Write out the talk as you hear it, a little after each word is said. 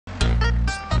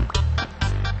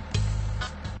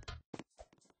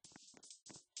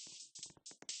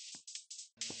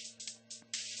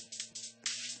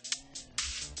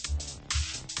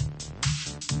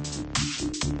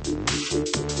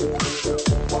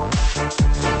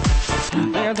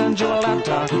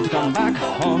to come back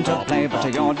home to play, but to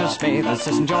your dismay, this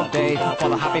isn't your day, for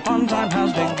the happy fun time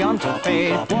has begun to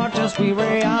fade. What as we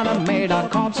reanimate our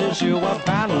corpses you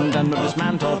abandoned, or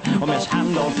dismantled, or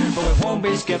mishandled, but we won't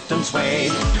be skipped and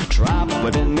swayed. Trapped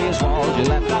within these walls, we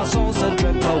left our souls to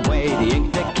drift away. The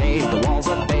ink decayed, the walls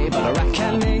are bay, but a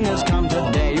reckoning has come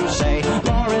today. You say,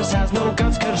 Loris has no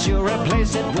guts, cause you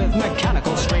replace it with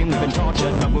mechanical stream. We've been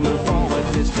tortured, but we move forward.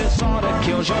 This disorder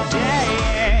kills your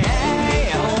day.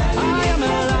 I am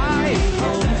alive,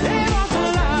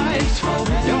 immortalized.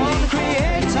 You're the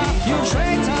creator, you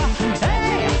traitor.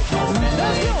 Hey,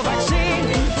 there's no vaccine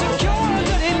to cure a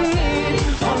good in need.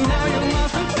 For now you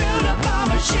must be built up our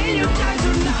machine. You die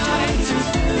tonight.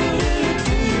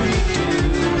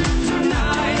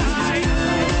 Tonight,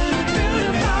 build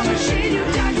up our machine. You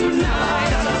die tonight.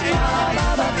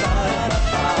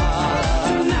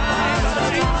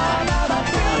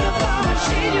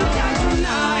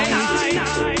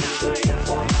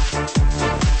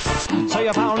 So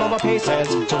you pound over pieces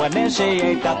to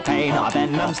initiate the pain. A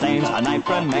venom stains, a knife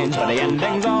remains, but the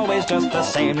ending's always just the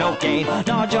same, no gain.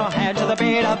 Nod your head to the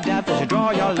beat of death as you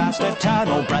draw your last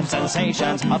eternal breath.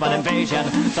 Sensations of an invasion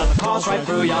send the course right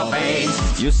through your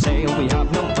veins. You say we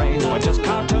have no brains, we're just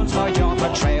cartoons for your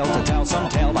betrayal. To tell some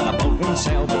tale by the boat and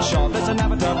sail, but sure this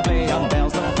inevitably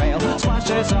unveils the frail.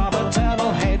 Splashes of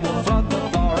eternal hate will flood the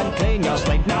floor and clean your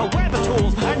slate. Now we're the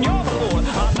tools and you're the fool,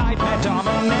 a nightmare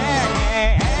dominate.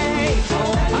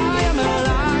 I am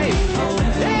alive,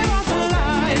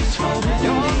 immortalized.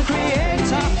 You're the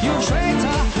creator, you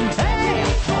traitor. Hey,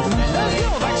 there's no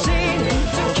vaccine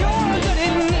to cure a good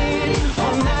in need.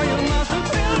 For now you must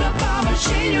build up our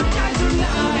machine. You die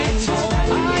tonight.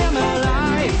 I am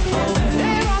alive,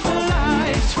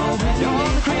 immortalized. You're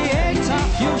the creator,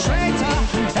 you traitor.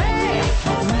 Hey,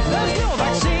 there's no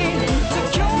vaccine to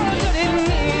cure a good in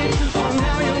need. For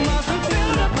now you must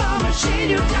build up our machine.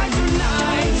 You die tonight.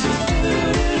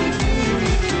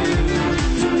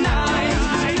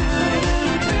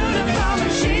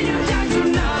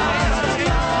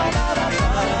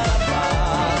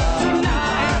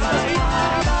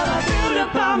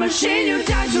 Machine, you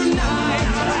die tonight.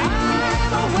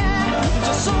 I'm aware,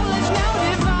 your soul is now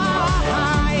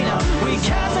divine. We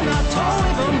cast in our toe,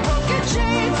 even broken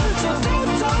chains. So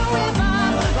don't toy with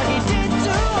us like he did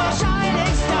to our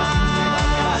shining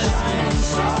stars.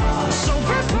 So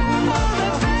prepare for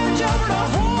revenge over the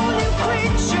whole new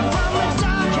creature from the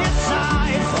darkest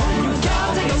side. You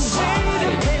gotta take a seat, the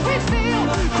pain we feel,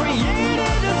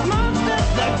 created as monsters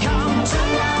that come to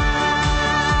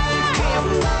life. Come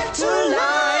back to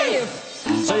life.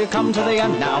 So you come to the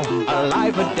end now,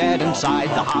 alive but dead inside.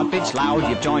 The heart beats loud,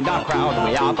 you've joined our crowd.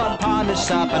 We are but punished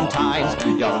serpentines.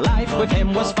 Your life with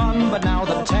him was fun, but now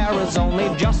the terror's only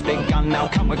just begun. Now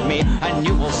come with me and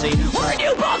you will see we're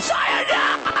newborn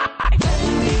cyanide.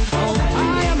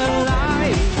 I am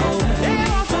alive,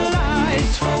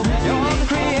 immortalized. You're the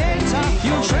creator,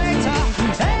 you traitor.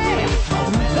 Hey,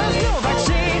 there's no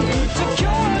vaccine to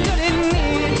cure a good in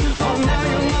need. For now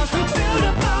you must build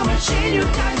up our machine. You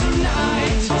die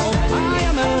tonight. I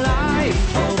am alive,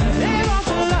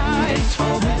 immortalized.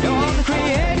 You're the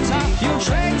creator, you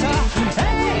traitor.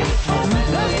 Hey,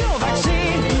 there's no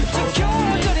vaccine to cure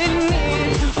a good in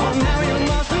need. For now you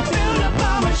must build up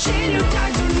our machine. You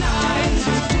die tonight.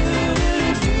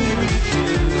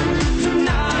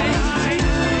 Tonight,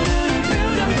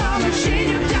 build up our machine.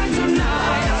 You die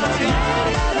tonight.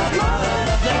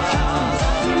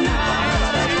 Tonight,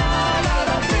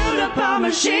 build up our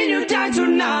machine. You die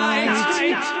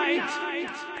tonight.